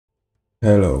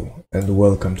Hello and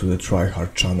welcome to the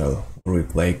Tryhard channel, where we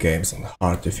play games on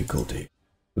hard difficulty.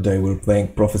 Today we're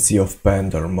playing Prophecy of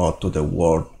Pendor mod to the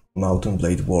Mountain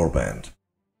Blade Warband.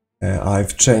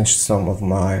 I've changed some of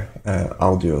my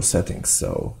audio settings,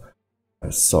 so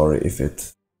sorry if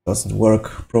it doesn't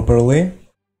work properly.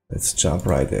 Let's jump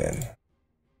right in.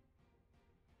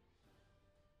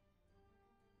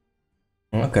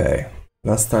 Okay,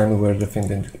 last time we were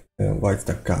defending White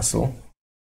Duck Castle.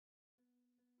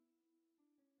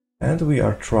 And we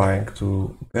are trying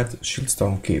to get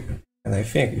Shieldstone Keep. And I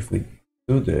think if we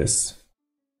do this,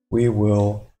 we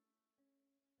will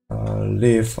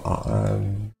leave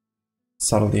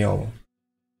Sarleon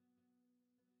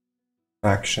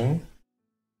faction,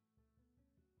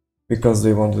 because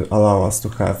they want to allow us to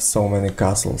have so many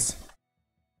castles.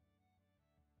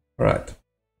 Right.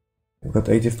 We've got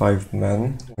 85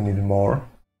 men, we need more.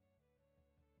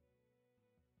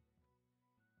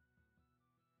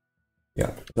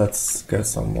 Yeah, let's get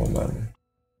some more men.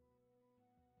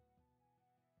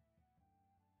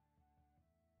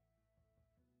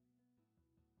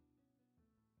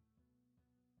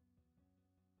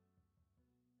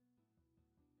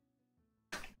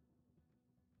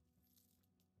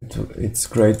 It's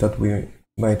great that we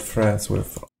made friends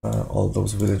with all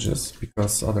those villages,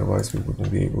 because otherwise we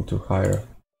wouldn't be able to hire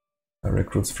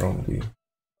recruits from the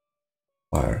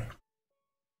fire.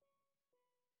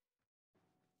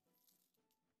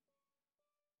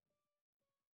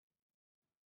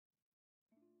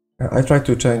 I try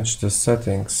to change the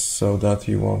settings so that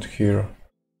you won't hear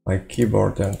my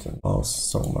keyboard and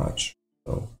mouse so much.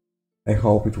 So I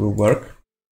hope it will work.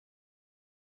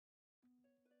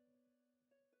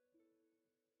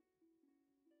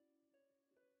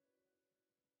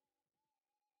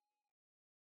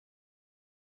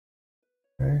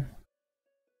 Okay.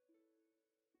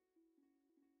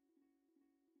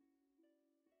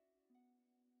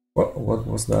 What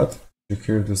was that? You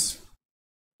hear this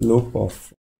loop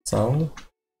of sound?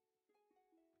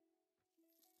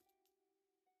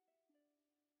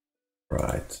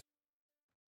 Right.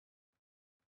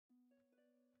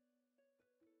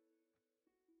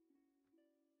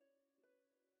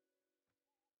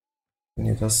 We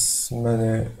need as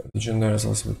many legionnaires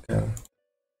as we can.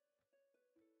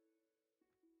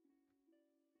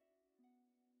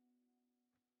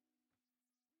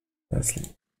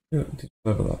 Leslie, did you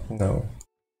level up? No.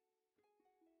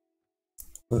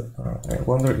 I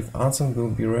wonder if Anson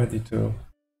will be ready to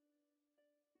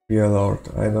be a lord.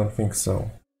 I don't think so.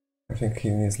 I think he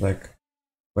needs like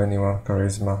 21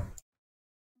 charisma.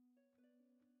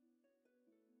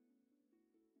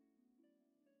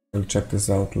 We'll check this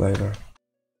out later.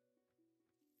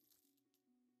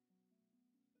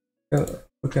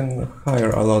 We can hire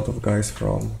a lot of guys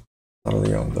from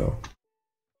Sarleon though,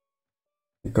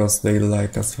 because they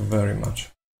like us very much.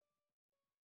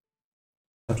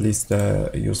 At least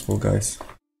the useful guys.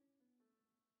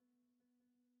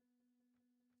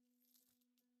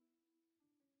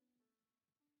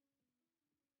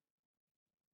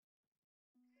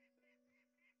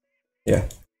 Yeah,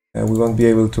 we won't be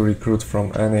able to recruit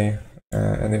from any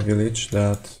village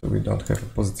that we don't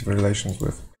have positive relations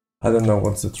with. I don't know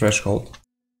what's the threshold.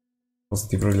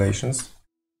 Positive relations,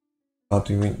 but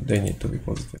they need to be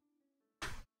positive.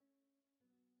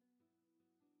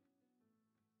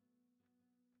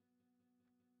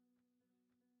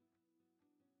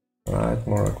 Right,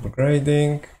 more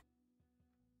upgrading.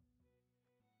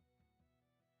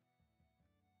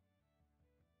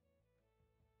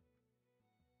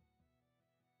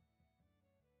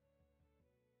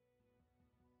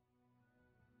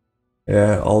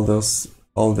 Yeah, all this.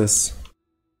 Oh.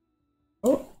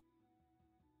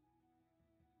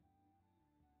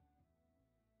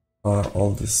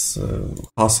 All this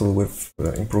hustle with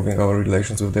improving our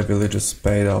relations with the villages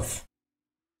paid off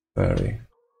very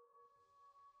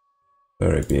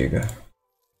big.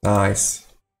 Nice.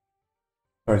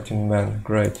 13 men,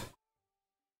 great.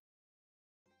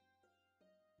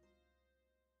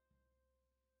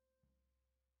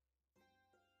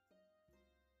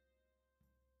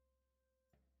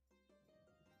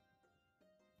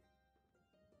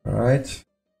 Right.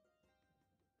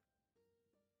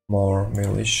 More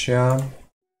militia.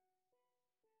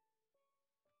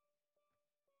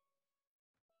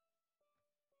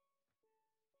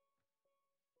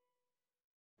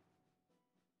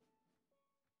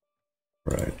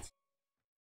 Right.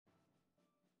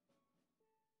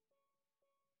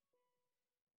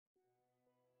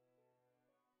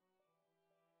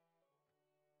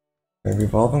 Maybe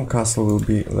Valvan Castle will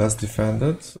be less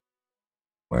defended.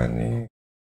 28.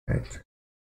 Okay.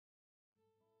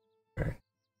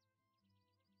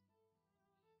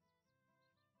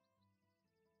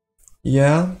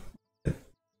 Yeah,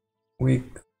 we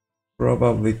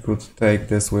probably could take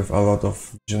this with a lot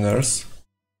of legionnaires.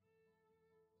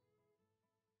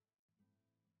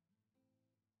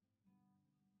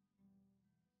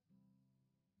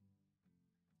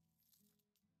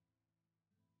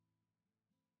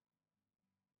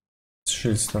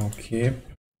 Shieldstone Keep.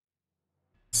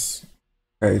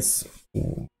 Okay, it's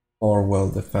more well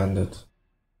defended.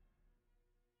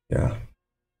 Yeah.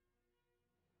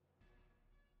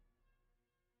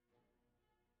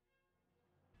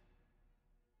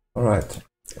 Alright.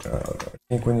 I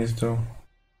think we need to...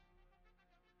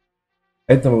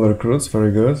 8 noble recruits,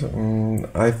 very good.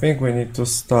 I think we need to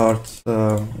start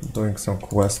doing some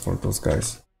quests for those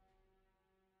guys.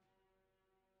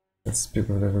 Let's speak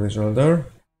with the village elder.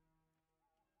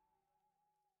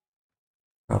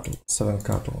 Cattle, 7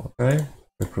 cattle, okay.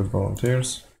 Recruit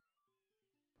volunteers.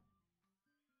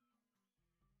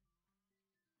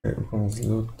 Okay, weapons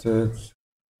looted.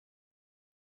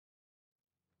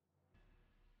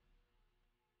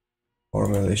 More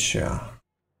militia.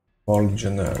 More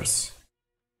legionnaires.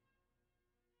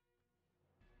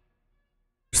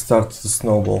 Start to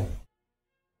snowball.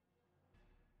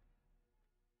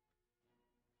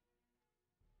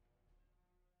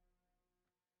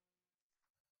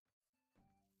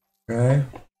 Okay.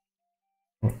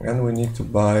 And we need to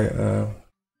buy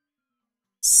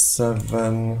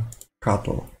 7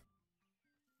 cattle.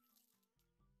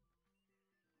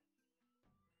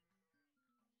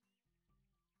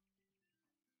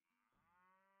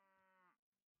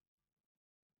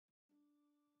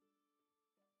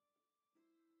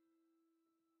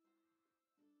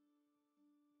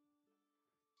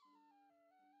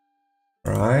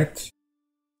 Right.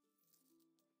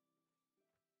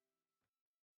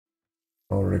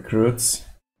 More recruits.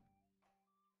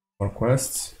 More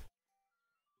quests.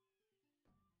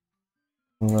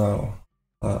 No.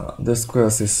 This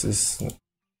quest is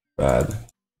bad.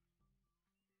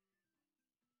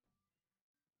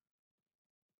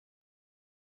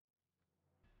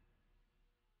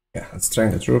 Yeah, let's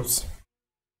train the troops.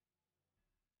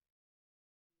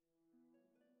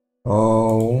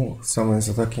 Oh, someone is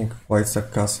attacking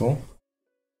Whitesack Castle.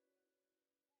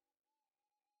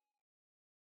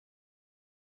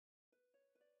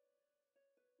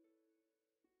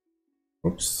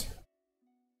 Oops.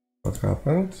 What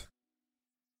happened?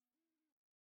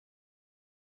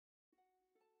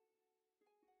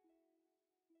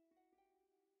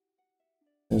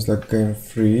 Seems like game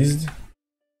freezed.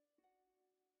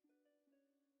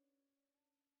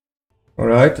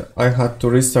 Alright, I had to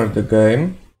restart the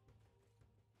game.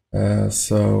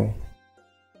 So...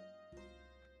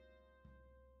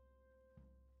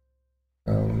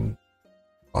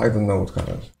 I don't know what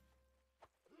happened.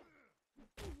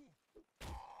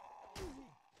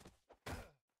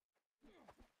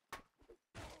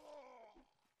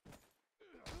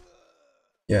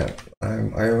 Yeah,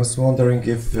 I was wondering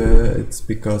if it's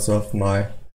because of my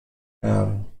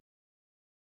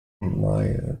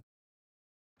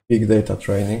big data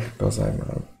training, because I'm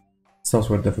a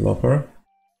software developer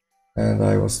and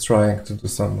I was trying to do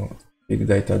some big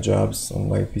data jobs on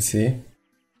my PC,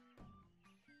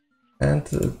 and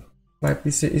my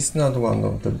PC is not one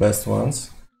of the best ones,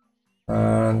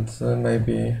 and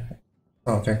maybe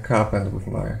something happened with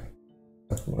my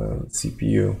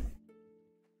CPU.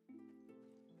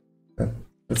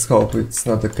 Let's hope it's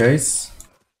not the case.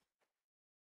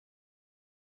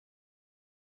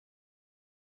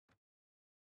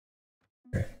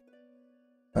 Okay.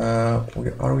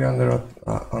 Are we under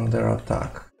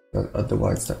attack at the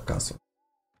Whitestep Castle?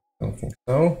 Don't think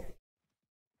so.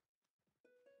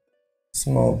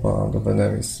 Small band of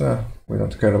enemies. We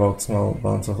don't care about small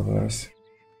bands of enemies.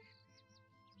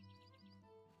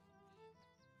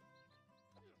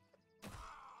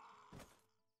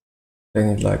 They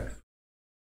need like...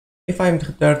 If I'm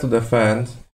there to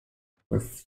defend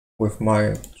with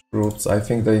my troops, I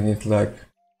think they need like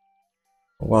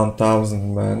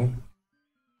 1000 men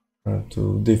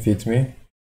to defeat me.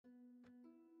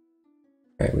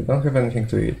 Okay, we don't have anything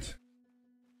to eat.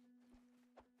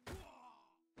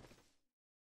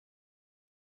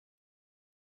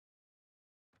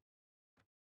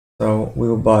 So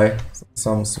we'll buy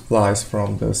some supplies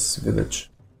from this village.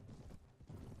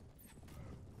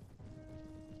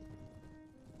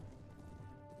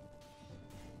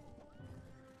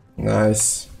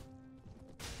 Nice.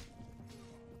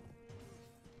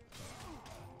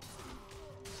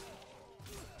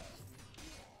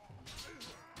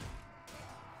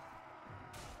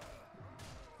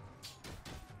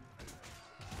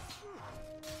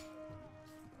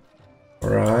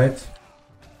 Alright.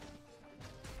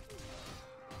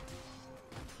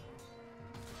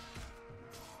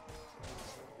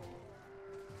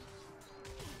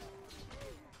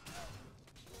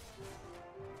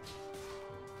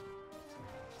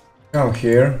 Come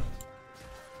here.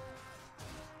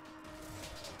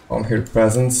 Come here,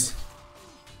 peasants.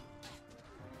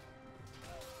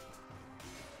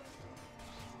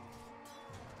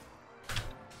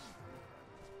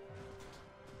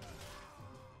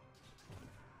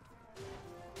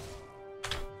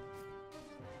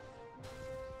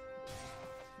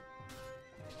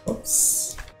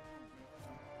 Oops.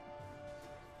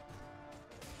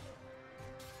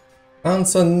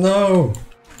 Answer no!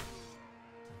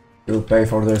 You'll pay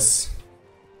for this.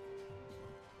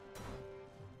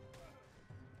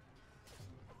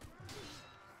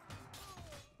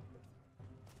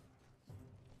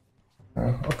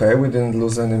 Okay, we didn't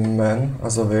lose any men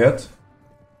as of yet.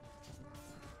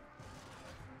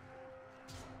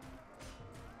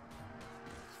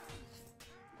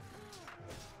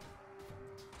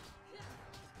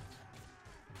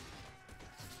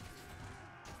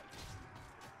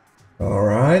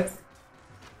 Alright.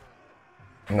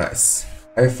 Nice.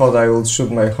 I thought I would shoot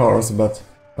my horse, but...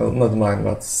 well, not mine,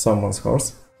 but someone's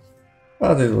horse.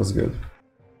 But it was good.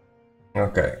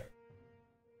 Okay.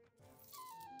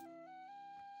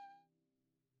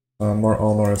 More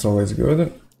honor is always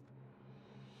good.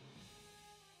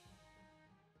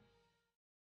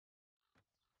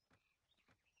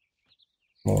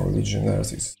 More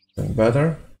legionnaires is even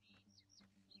better.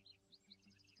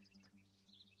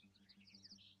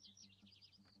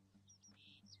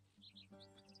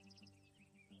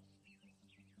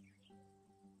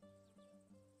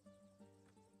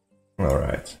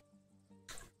 Alright.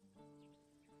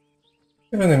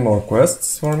 Have any more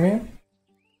quests for me?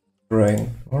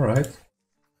 Grain, alright.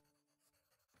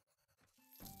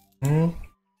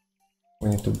 We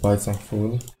need to buy some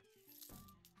food.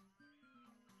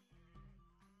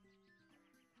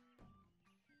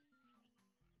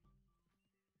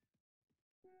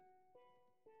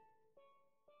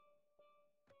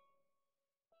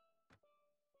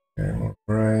 Okay, more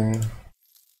grain.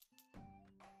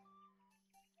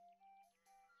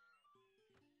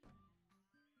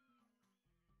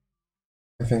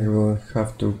 I think we'll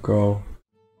have to go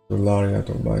to Laria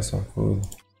to buy some food.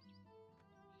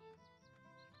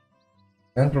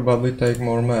 And probably take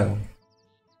more men.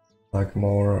 Like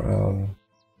more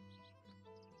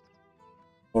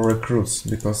recruits,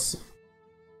 because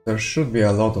there should be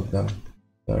a lot of them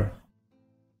there.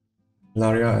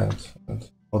 Laria and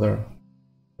other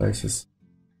places.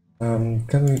 Can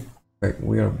we... okay,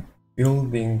 we are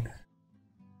building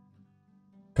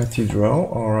cathedral,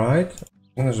 alright.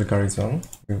 Manage the garrison.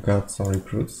 We've got some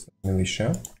recruits,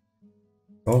 militia.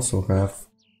 We also have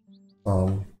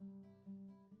some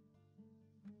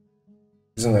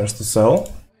prisoners to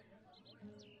sell.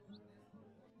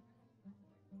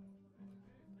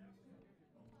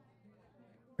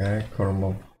 Okay,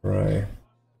 Cormo Prey.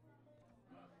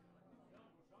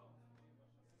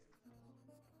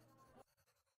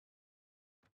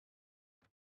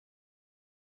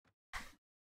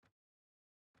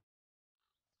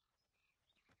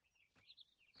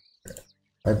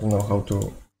 I don't know how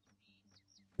to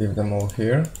leave them all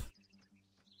here.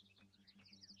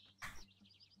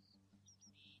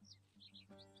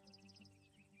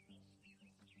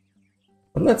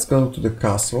 But let's go to the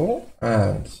castle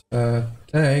and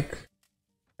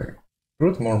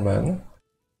recruit more men,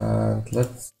 and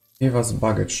let's give us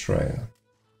baggage train.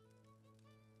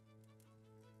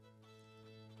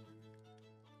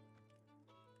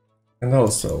 And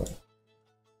also,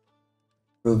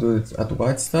 we'll do it at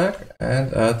Whitestack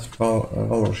and at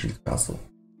Valorshield Castle.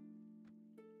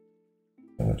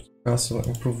 Castle,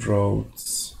 improved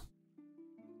roads.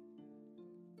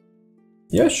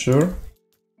 Yeah, sure.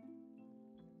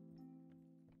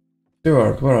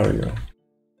 Stuart, where are you?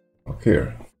 Oh,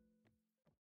 here.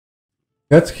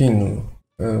 Get him.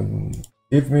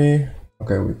 Give me.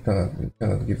 Okay, we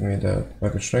cannot give me the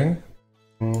baggage train.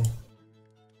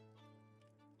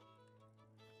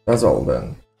 That's all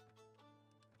then.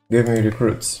 Give me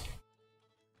recruits.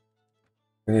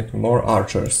 We need more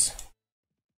archers.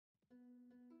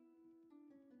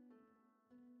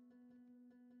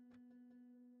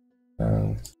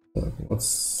 And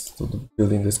what's to the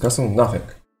building this castle? Nothing.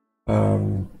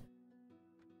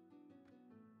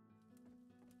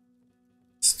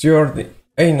 Stuart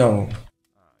Anon.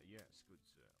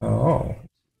 Oh.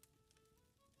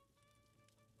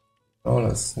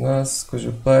 Lawlessness, could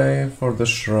you pay for the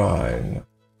shrine?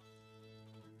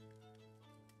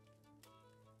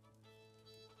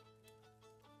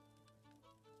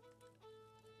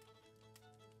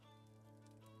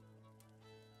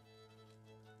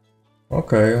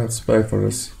 Okay, let's pay for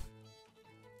this.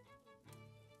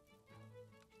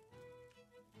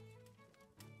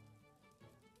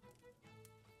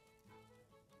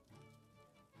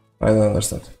 I don't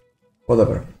understand.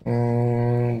 Whatever.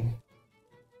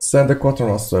 Send the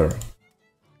quartermaster.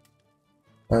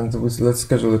 And let's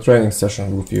schedule a training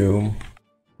session with you,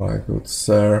 my good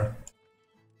sir.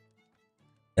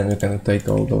 And we can take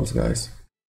all those guys.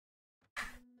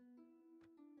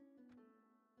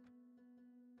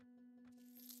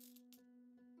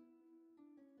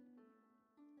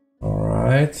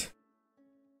 Alright.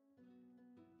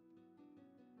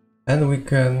 And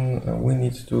we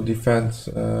need to defend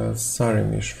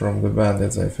Sarimish from the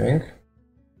bandits, I think.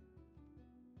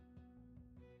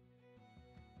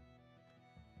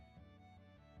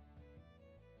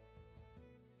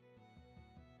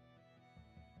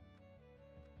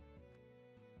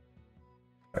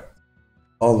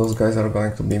 All those guys are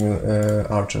going to be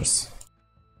archers.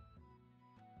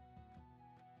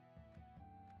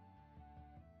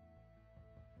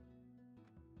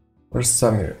 Where's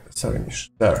Sarimish?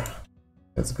 There.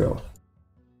 Let's go.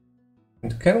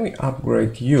 And can we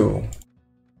upgrade you?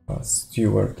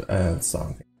 Steward and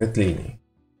something. Petlini.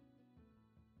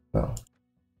 No.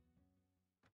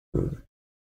 Good.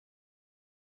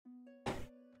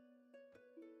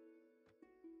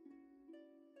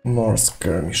 More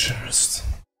skirmishers.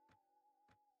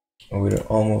 We're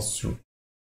almost through.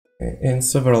 In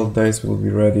several days we'll be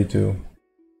ready to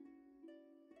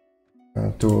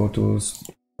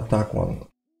attack one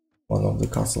of the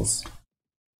castles.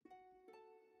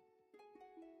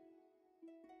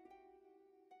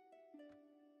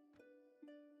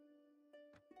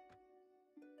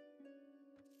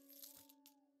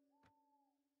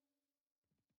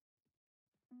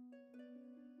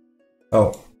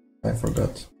 Oh, I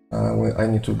forgot. I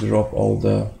need to drop all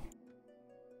the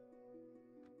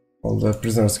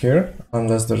prisoners here,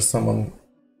 unless there's someone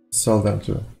to sell them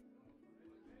to.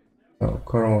 Oh,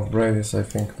 Quorum of Braves, I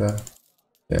think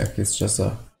yeah, he's just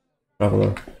a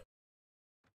traveler.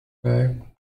 Okay.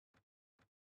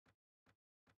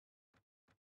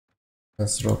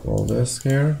 Let's drop all this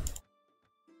here.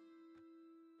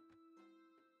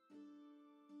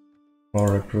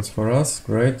 More recruits for us,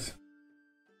 great.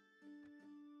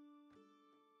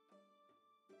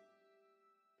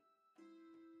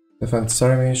 Defend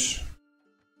Sarimish.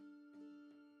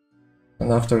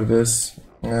 And after this,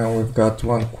 we've got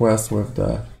one quest with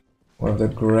the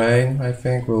grain. I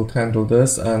think we'll handle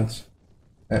this, and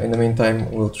in the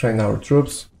meantime we'll train our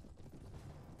troops.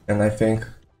 And I think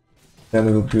then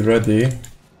we'll be ready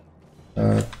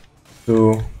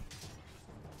to...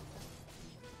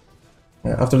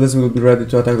 after this we'll be ready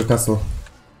to attack the castle.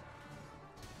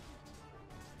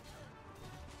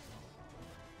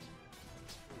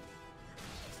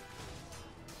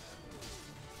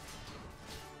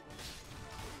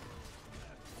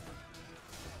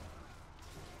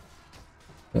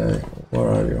 Okay, where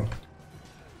are you?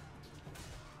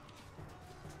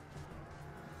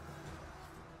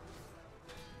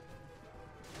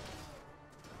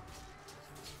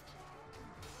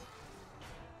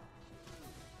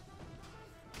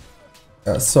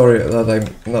 Sorry that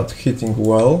I'm not hitting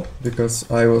well, because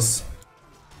I was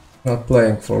not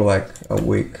playing for like a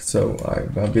week, so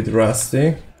I'm a bit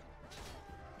rusty.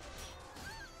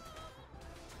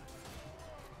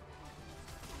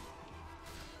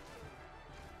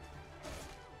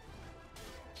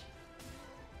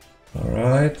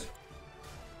 Alright.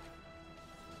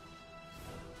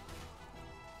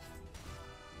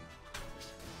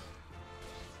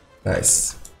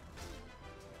 Nice.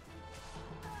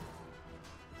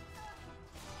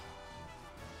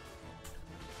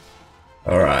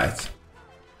 Alright.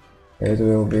 It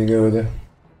will be good.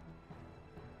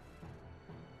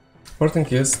 14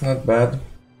 kills, not bad.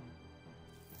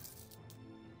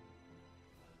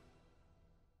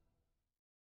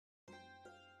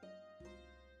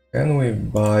 Can we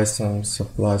buy some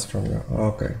supplies from you?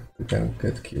 Okay, we can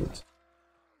get killed.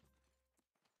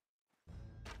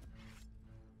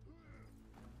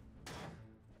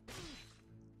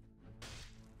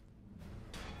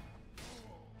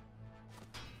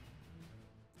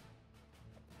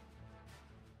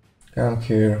 Come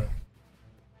here.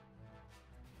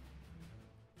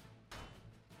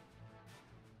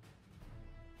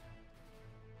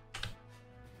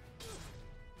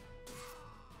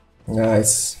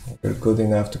 Nice, we're good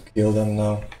enough to kill them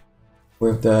now.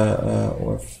 With the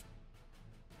with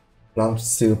Plump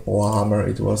Steel Pole Hammer,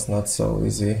 it was not so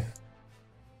easy.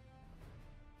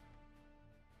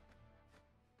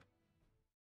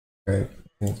 Okay,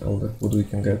 need all the food we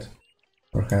can get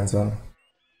our hands on.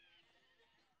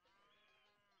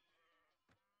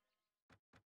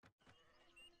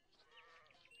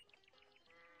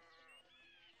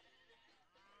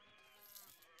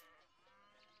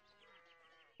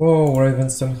 Oh,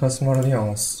 Ravenstone has more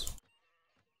lions.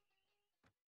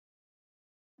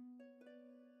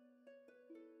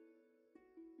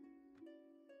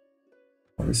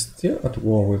 we still at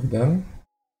war with them?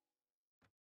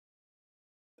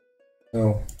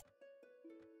 No.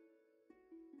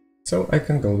 So I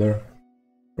can go there.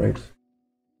 Right.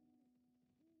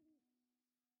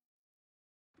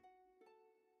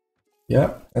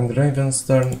 Yeah, and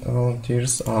Ravenstern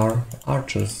volunteers are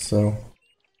archers, so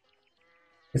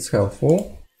it's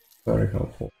helpful. Very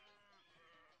helpful.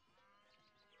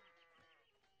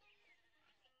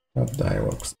 Not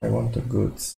dialogues, I want the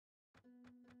goods.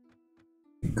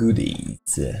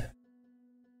 Goodies.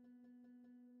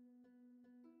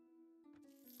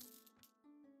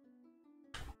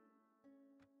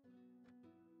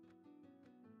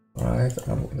 Right,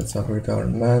 let's upgrade our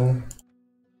men.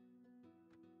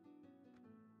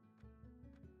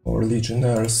 More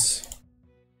legionnaires.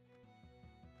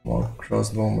 More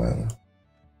crossbowmen.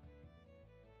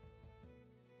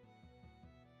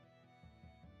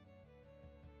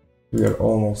 We are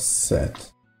almost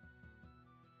set.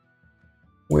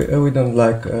 We don't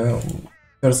like...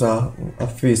 there's a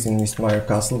feast in Mistmire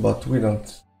Castle, but we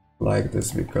don't like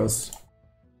this because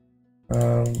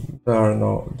there are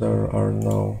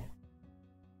no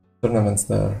tournaments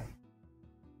there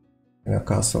in a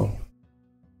castle.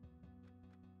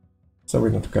 So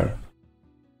we don't care.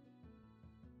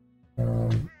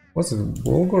 Was it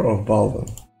Bulgur or Valden?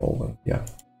 Valden, yeah.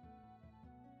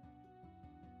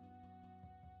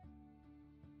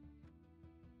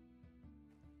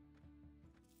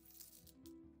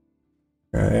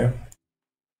 Okay.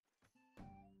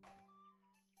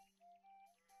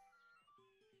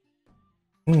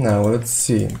 Now let's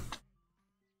see.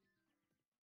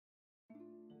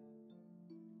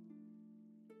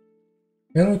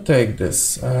 Can we take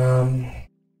this?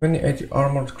 2080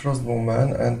 armored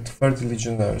crossbowmen and 30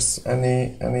 legionnaires.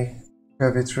 Any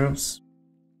heavy troops?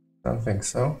 Don't think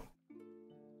so.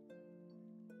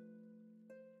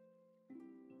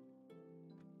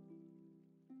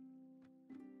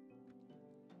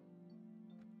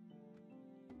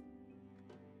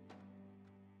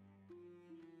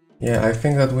 Yeah, I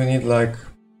think that we need like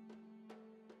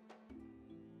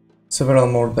several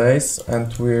more days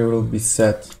and we will be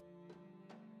set.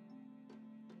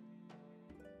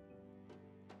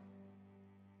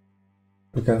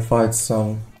 We can fight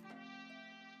some...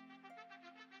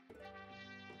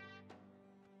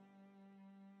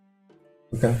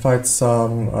 We can fight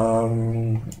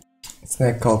some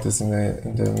snake cultists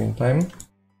in the meantime.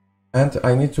 And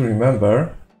I need to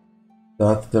remember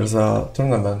that there's a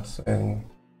tournament in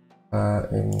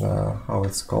how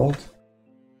it's called,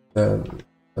 the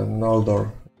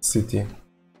Noldor city,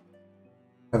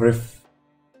 every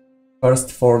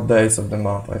first 4 days of the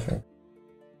month, I think.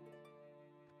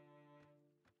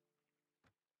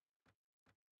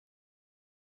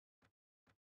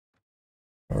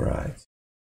 All right.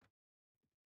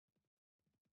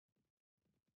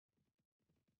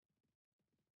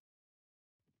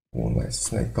 Oh, nice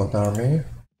snake cult army.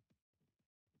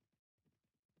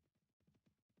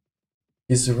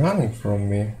 He's running from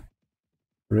me.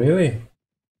 Really?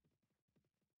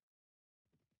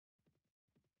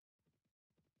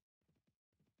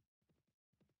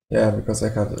 Yeah, because I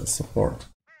had support.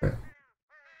 Okay.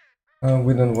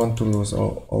 We don't want to lose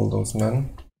all those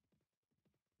men.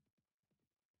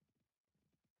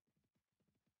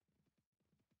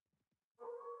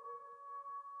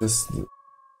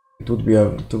 It would be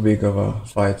too big of a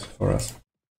fight for us.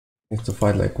 Need to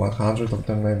fight like 100 of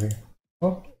them maybe.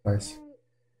 Oh, nice.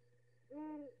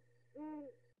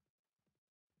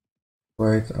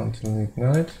 Wait until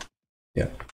midnight. Yeah.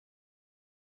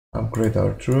 Upgrade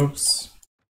our troops.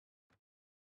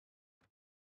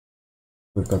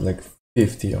 We've got like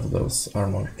 50 of those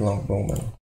armored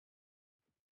longbowmen.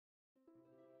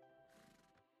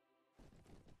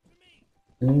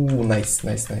 Ooh, nice.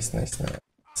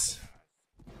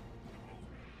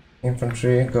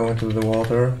 Infantry, go into the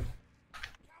water.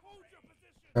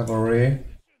 Cavalry.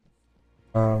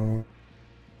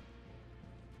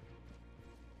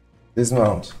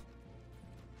 Dismount.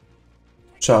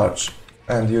 Charge.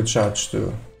 And you charge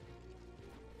too.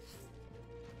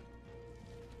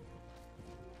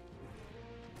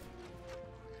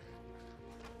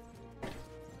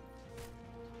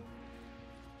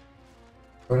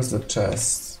 Where's the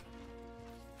chest?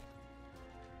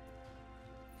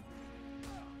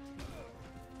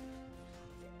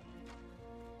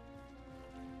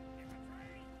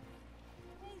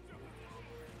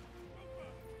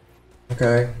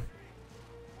 Okay.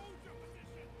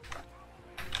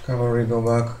 Cavalry, go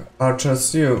back.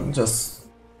 Archers, you just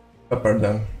pepper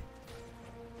them.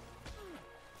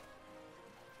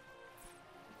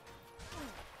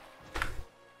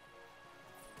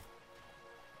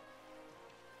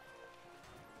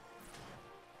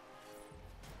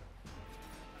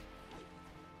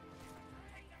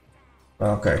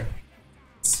 Okay,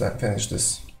 let's finish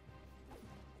this.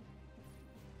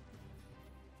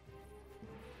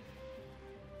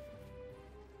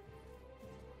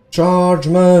 Charge,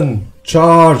 man!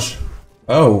 Charge!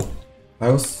 Oh, I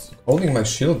was holding my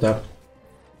shield up.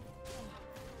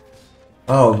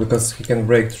 Oh, because he can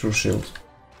break through shield.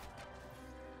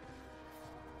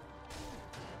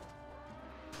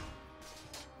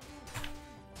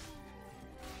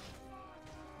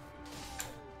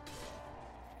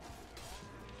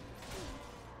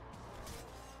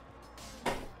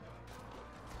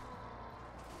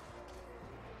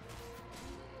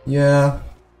 Yeah,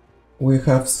 we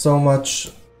have so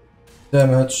much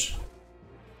damage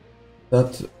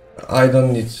that I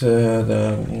don't need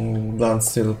the blunt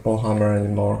steel pole hammer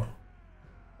anymore.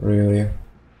 Really.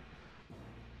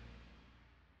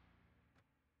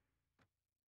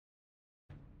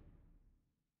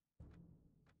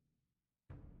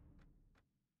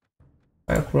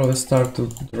 I'll probably start to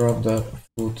drop the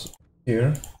food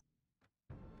here.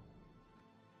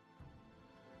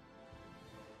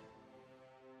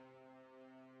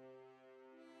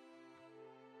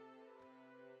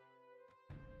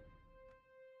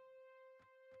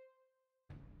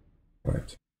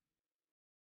 Right.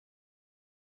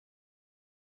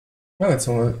 Well, it's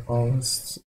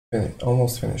almost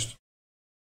finished.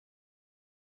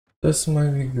 This might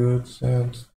be good,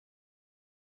 and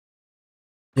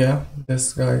yeah,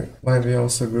 this guy might be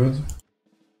also good.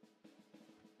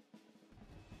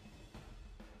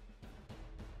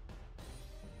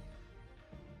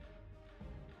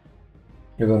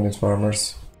 You don't need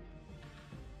farmers.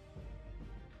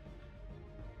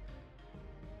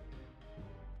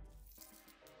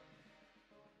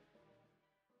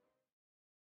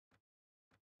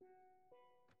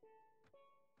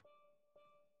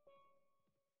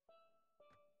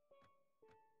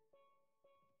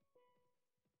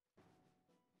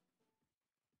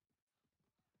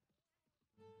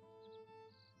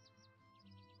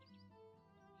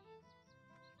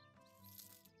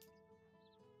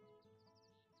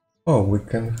 Oh, we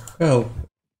can help.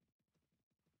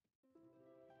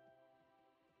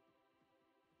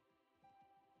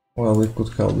 Well, we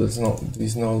could help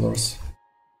these Noldors.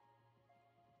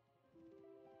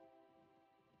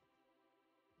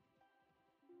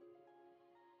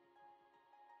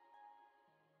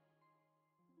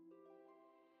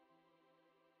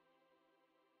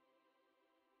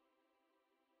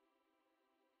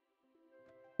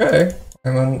 Okay,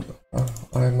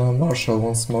 I'm a marshal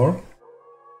once more.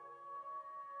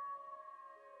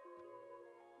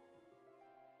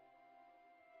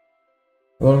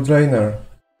 Lord Rainer,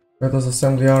 let us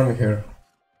assemble the army here.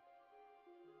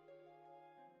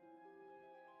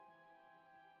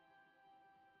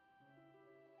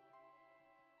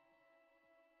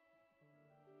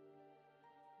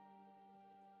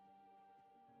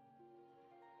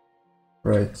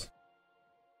 Right.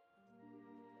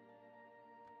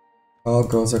 All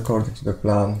goes according to the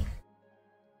plan.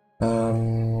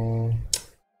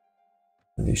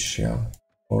 Alicia,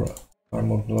 or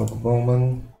armored block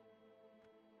bowman.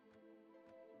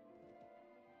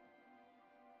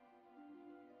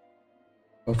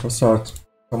 Alphasart,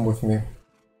 come with me.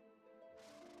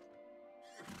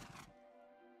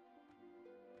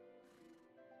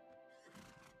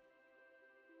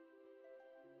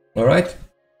 Alright,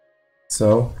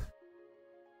 so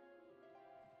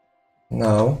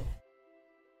now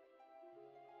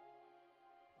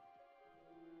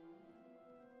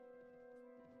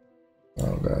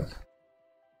oh god.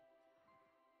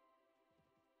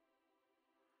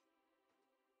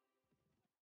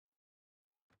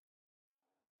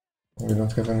 We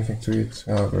don't have anything to eat.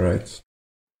 Oh, right.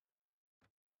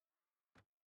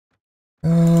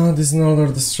 This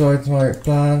Noldor destroyed my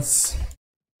plants.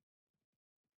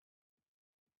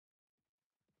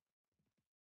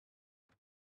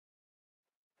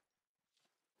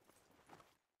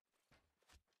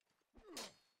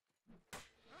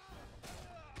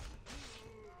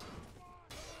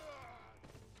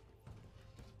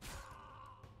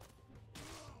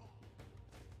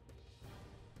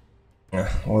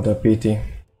 What a pity.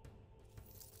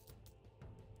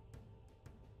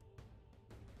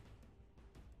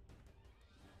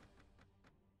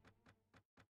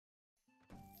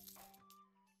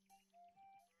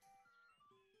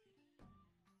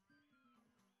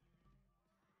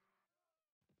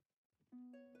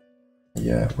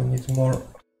 Yeah, we need more.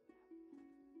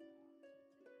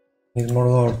 Need more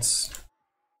lords.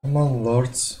 Come on,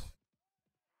 lords.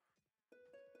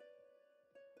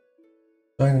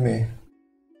 Join me.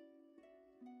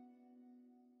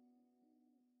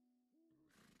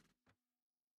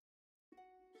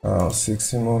 Oh,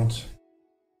 60 month.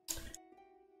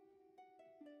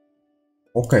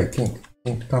 Okay, King,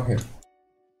 come here.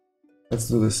 Let's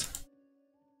do this.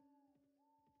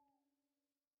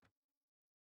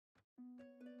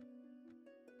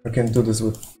 We can do this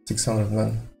with 600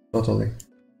 men, totally.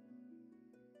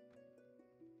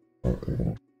 Or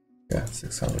even, yeah,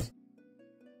 600.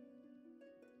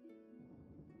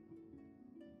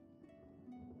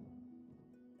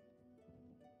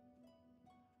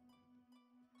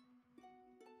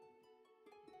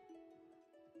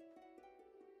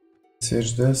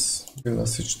 Siege this, build a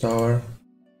siege tower.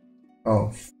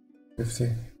 Oh,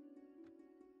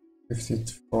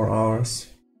 54 hours.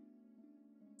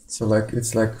 So like,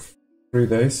 it's like 3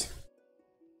 days.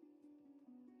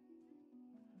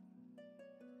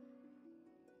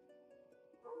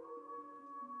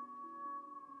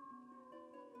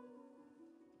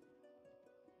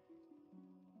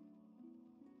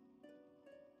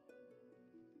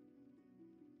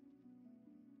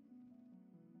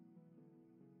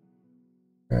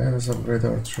 Okay, let's upgrade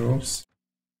our troops.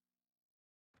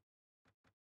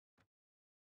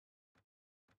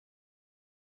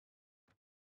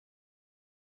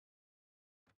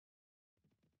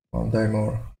 One day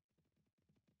more.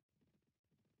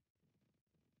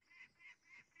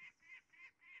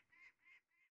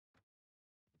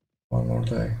 One more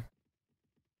day.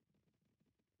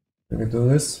 Can we do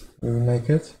this? Will we make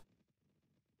it?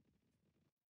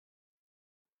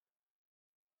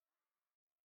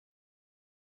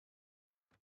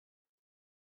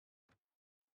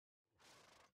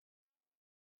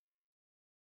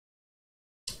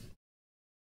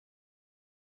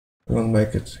 We won't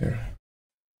make it here.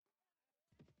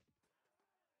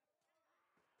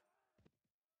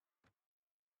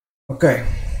 Okay,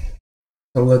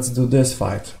 so let's do this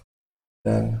fight.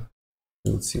 Then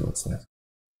we'll see what's next.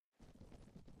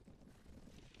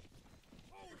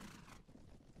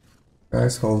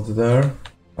 Guys, hold there.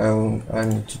 I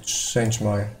need to change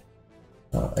my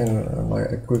my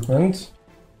equipment.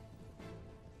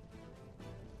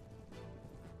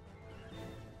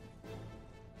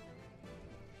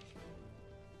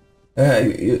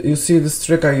 You see this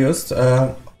trick I used?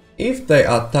 If they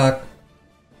attack,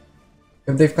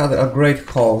 if they've got a great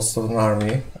host of an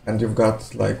army, and you've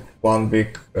got like one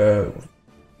big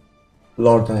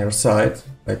lord on your side,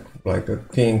 like a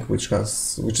king which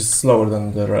is slower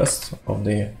than the rest of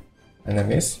the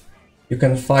enemies, you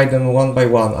can fight them one by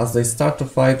one. As they start to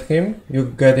fight him, you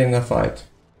get in a fight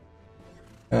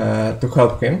to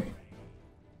help him,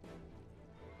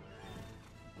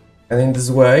 and in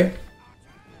this way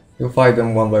you fight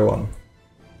them one by one.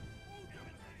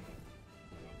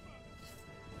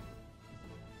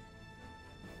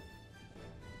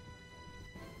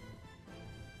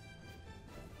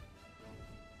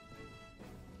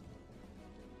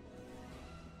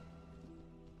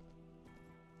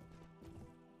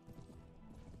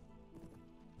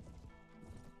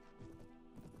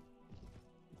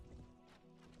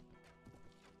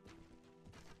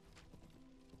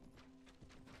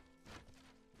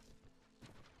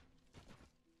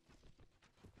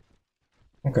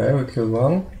 Okay, we killed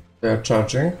one. They are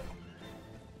charging.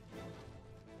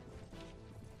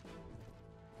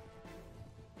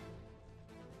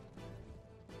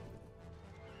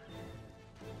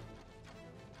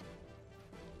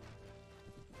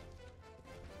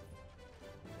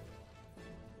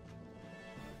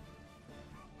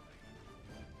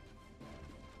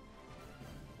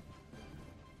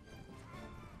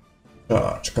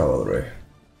 Charge cavalry.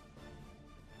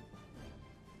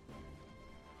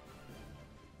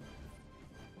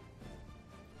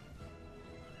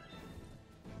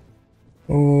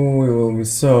 Oh, we will be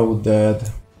so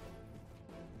dead.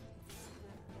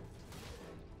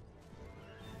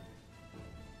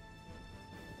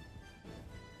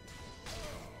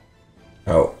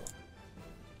 Oh.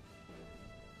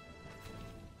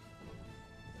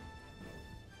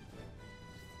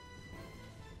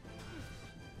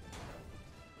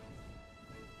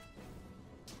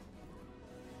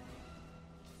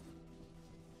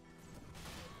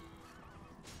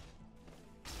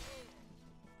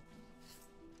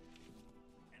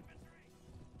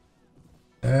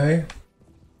 Okay.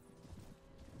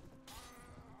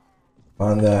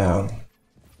 One down.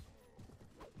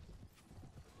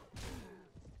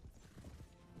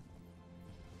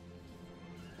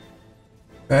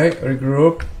 Okay,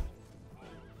 regroup.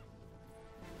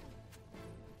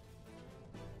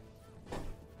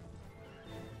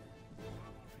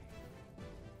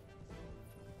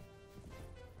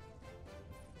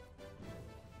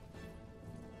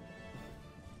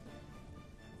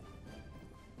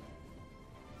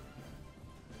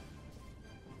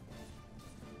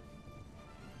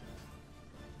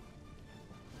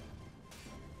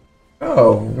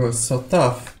 Oh, it was so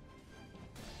tough.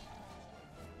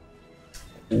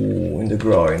 Ooh, in the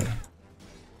groin.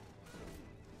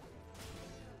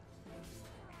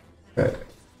 Okay.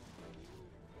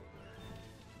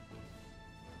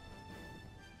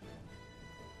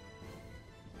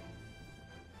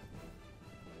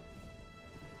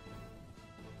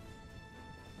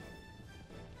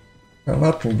 Come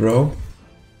at me, bro.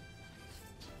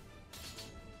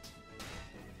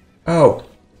 Ow!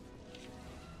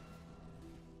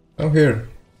 Come here.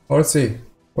 Horsey,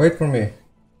 wait for me.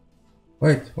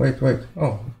 Wait.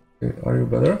 Oh, are you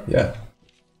better? Yeah.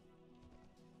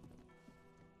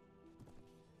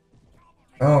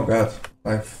 Oh god,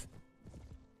 I've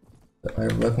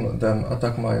let them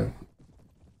attack my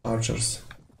archers.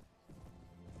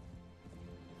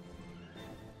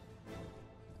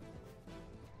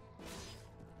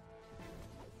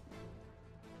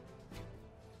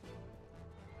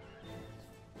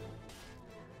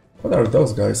 What are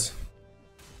those guys?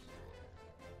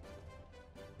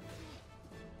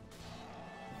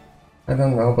 I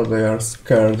don't know, but they are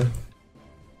scared.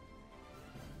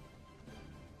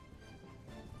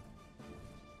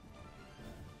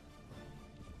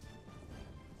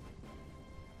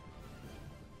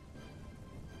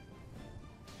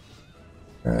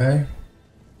 Okay.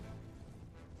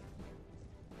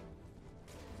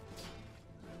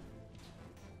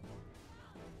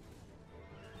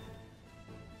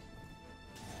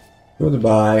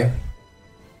 Goodbye.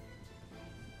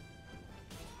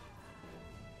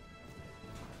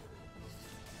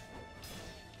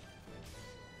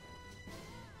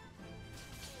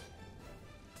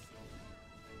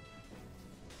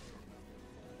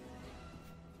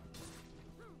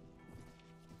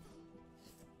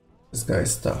 This guy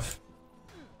is tough.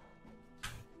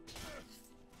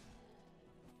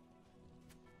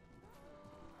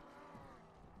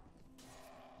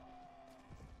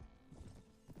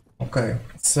 Okay,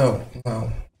 so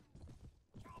now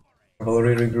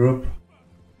cavalry regroup.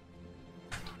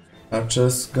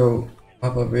 Archers go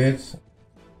up a bit.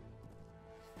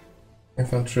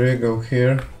 Infantry go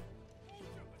here.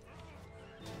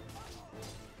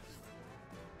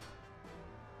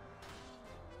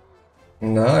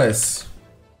 Nice.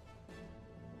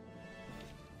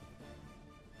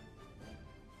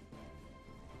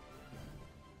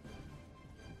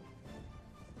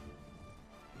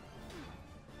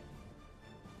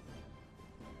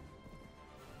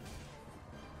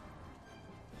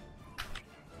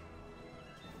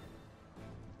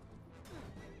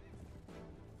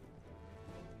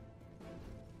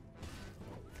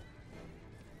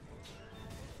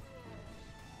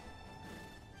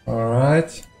 All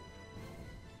right.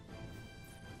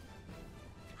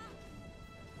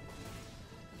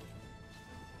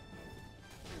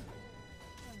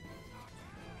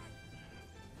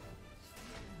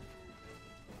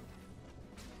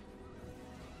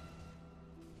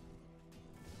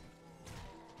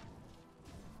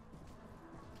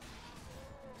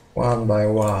 One by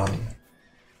one.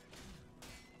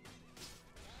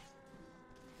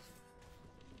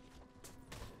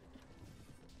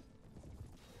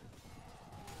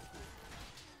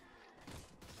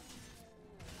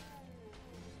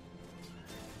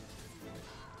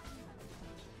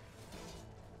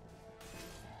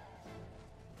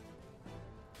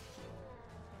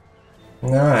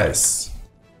 Nice.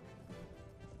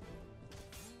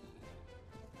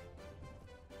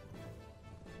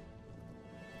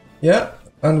 Yeah,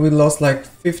 and we lost like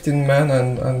 15 men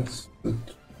and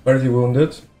 30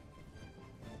 wounded.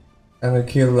 And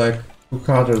we killed like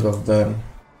 200 of them.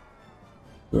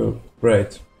 Good,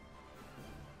 great.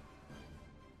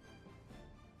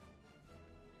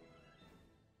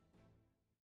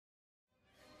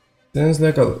 Seems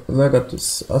like a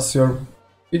legatus as your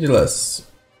pitiless.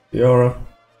 You're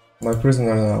my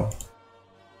prisoner now.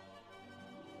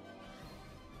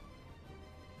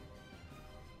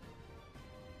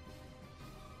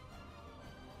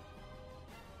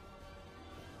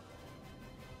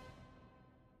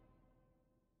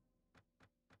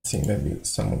 See, maybe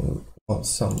someone will want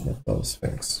some of those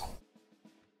things.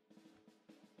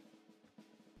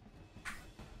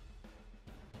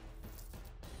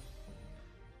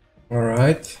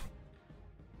 Alright.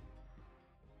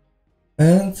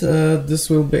 And this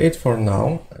will be it for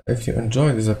now. If you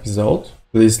enjoyed this episode,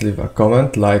 please leave a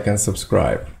comment, like and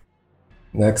subscribe.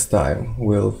 Next time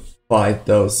we'll fight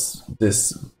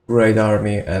this great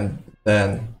army and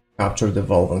then capture the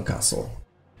Volvan castle.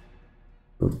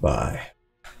 Goodbye.